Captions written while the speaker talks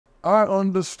I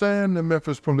understand the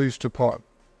Memphis Police Department.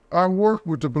 I worked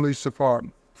with the police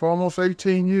department for almost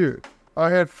 18 years. I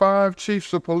had 5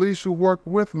 chiefs of police who worked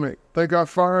with me. They got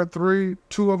fired 3,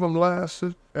 2 of them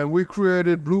lasted, and we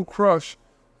created Blue Crush,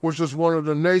 which is one of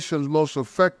the nation's most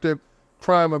effective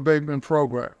crime abatement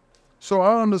programs. So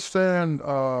I understand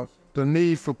the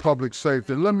need for public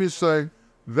safety. Let me say,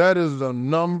 that is the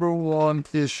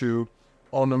 #1 issue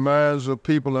on the minds of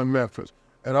people in Memphis.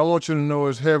 And I want you to know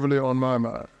it's heavily on my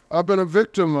mind. I've been a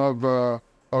victim of a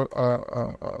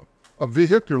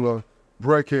vehicular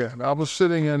break-in. I was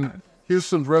sitting in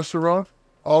Houston's restaurant.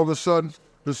 All of a sudden,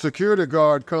 the security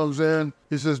guard comes in.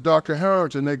 He says, "Dr.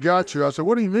 Herenton, they got you." I said,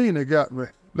 "What do you mean they got me?"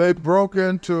 They broke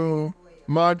into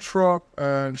my truck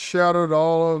and shattered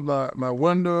all of my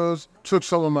windows, took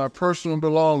some of my personal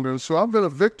belongings. So I've been a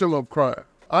victim of crime.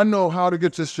 I know how to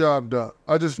get this job done.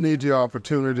 I just need the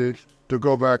opportunity to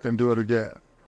go back and do it again.